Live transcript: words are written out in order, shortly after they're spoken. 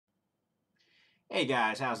Hey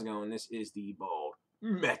guys, how's it going? This is the Bald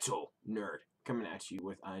Metal Nerd coming at you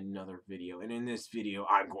with another video. And in this video,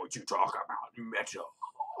 I'm going to talk about metal.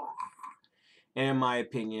 And in my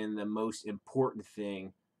opinion, the most important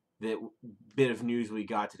thing, that bit of news we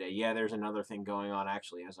got today. Yeah, there's another thing going on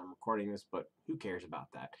actually as I'm recording this, but who cares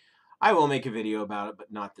about that? I will make a video about it,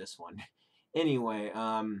 but not this one. Anyway,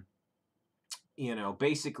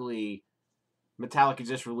 basically, Metallica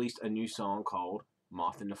just released a new song called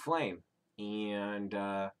Moth Into Flame. And,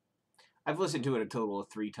 I've listened to it a total of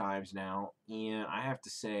 3 times now, and I have to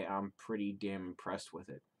say I'm pretty damn impressed with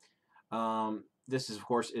it. This, is, of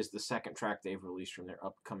course, is the second track they've released from their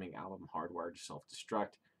upcoming album, Hardwired to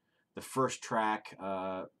Self-Destruct. The first track,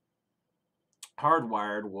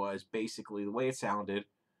 Hardwired, was basically, the way it sounded,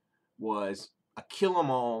 was a Kill 'Em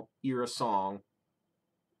All era song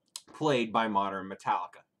played by modern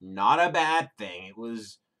Metallica. Not a bad thing.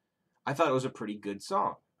 I thought it was a pretty good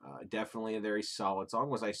song. Definitely a very solid song.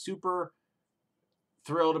 Was I super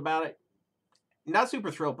thrilled about it? Not super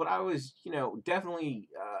thrilled, but I was, definitely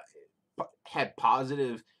had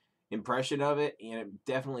positive impression of it, and it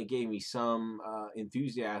definitely gave me some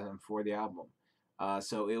enthusiasm for the album.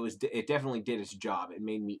 So it definitely did its job. It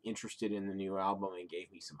made me interested in the new album and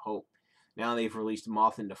gave me some hope. Now they've released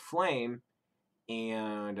Moth Into Flame,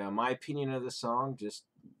 and my opinion of the song, just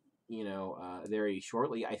very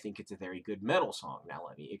shortly, I think it's a very good metal song. Now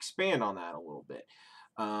let me expand on that a little bit.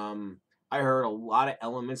 I heard a lot of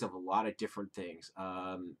elements of a lot of different things.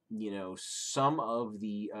 Some of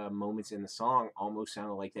the moments in the song almost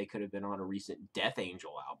sounded like they could have been on a recent Death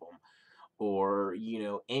Angel album, or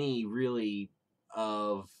any really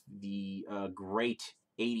of the great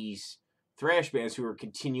 '80s thrash bands who are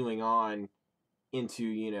continuing on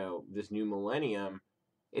into this new millennium.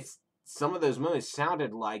 It's Some of those moments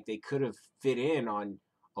sounded like they could have fit in on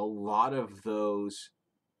a lot of those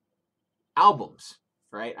albums,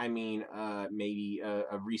 right? I mean, maybe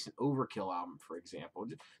a recent Overkill album, for example.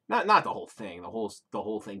 Not the whole thing. The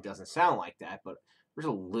whole thing doesn't sound like that, but there's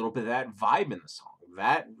a little bit of that vibe in the song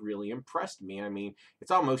that really impressed me. I mean,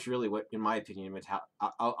 it's almost really what, in my opinion,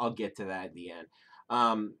 I'll get to that at the end.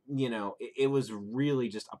 It was really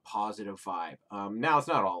just a positive vibe. Now it's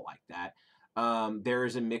not all like that. There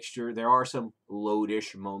is a mixture. There are some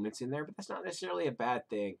loadish moments in there, but that's not necessarily a bad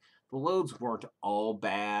thing. The loads weren't all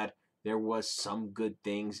bad. There was some good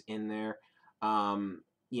things in there.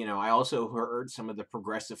 I also heard some of the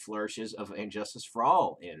progressive flourishes of And Justice for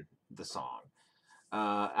All in the song.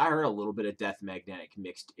 I heard a little bit of Death Magnetic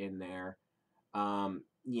mixed in there. Um,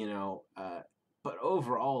 you know, uh, but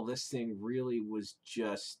overall, this thing really was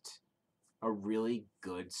just a really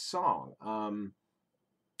good song.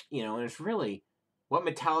 And it's really what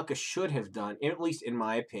Metallica should have done, at least in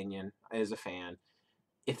my opinion, as a fan.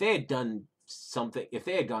 If they had done something, if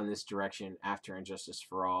they had gone this direction after Injustice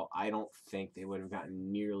for All, I don't think they would have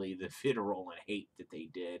gotten nearly the vitriol and hate that they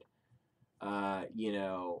did. Uh, you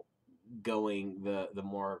know, Going the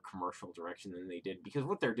more commercial direction than they did, because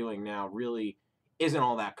what they're doing now really isn't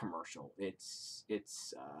all that commercial. It's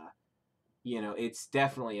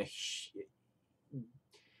definitely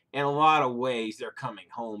in a lot of ways they're coming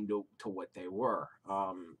home to what they were.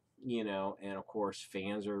 And of course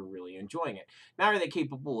fans are really enjoying it. Now, are they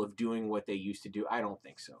capable of doing what they used to do? I don't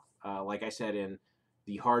think so. Like I said in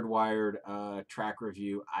the Hardwired track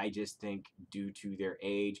review, I just think due to their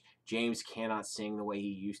age, James cannot sing the way he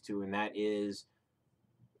used to, and that is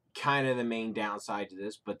kind of the main downside to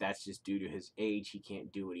this, but that's just due to his age. He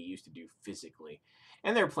can't do what he used to do physically.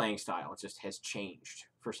 And their playing style just has changed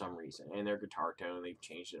for some reason. And their guitar tone, they've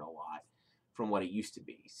changed it a lot from what it used to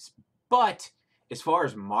be. But as far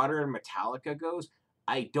as modern Metallica goes,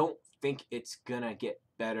 I don't think it's going to get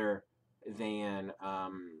better than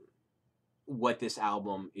what this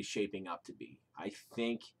album is shaping up to be. I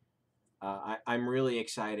think I'm really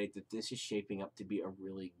excited that this is shaping up to be a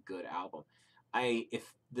really good album.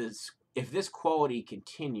 If this quality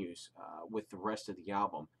continues with the rest of the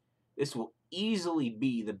album, this will easily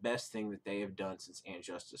be the best thing that they have done since And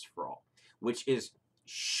Justice for All, which is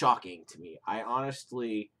shocking to me. I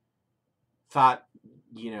honestly thought,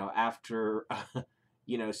 after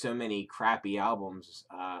so many crappy albums,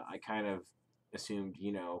 I kind of assumed,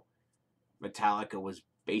 Metallica was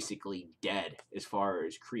basically dead as far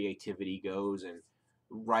as creativity goes and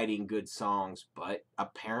writing good songs, but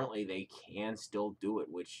apparently they can still do it,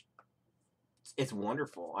 which it's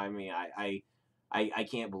wonderful. I mean, I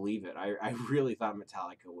can't believe it. I really thought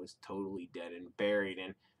Metallica was totally dead and buried,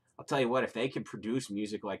 and I'll tell you what, if they can produce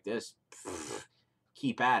music like this,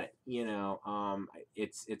 keep at it.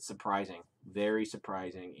 It's surprising, very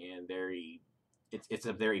surprising, and it's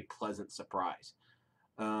a very pleasant surprise.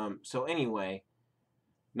 So anyway,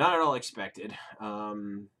 Not at all expected.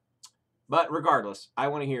 But regardless, I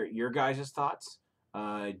want to hear your guys' thoughts.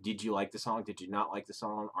 Did you like the song? Did you not like the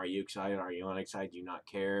song? Are you excited? Are you unexcited? Do you not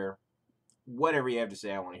care? Whatever you have to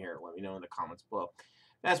say, I want to hear it. Let me know in the comments below.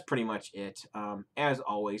 That's pretty much it. As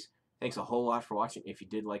always, thanks a whole lot for watching. If you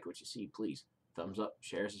did like what you see, please thumbs up,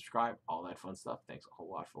 share, subscribe, all that fun stuff. Thanks a whole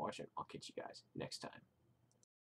lot for watching. I'll catch you guys next time.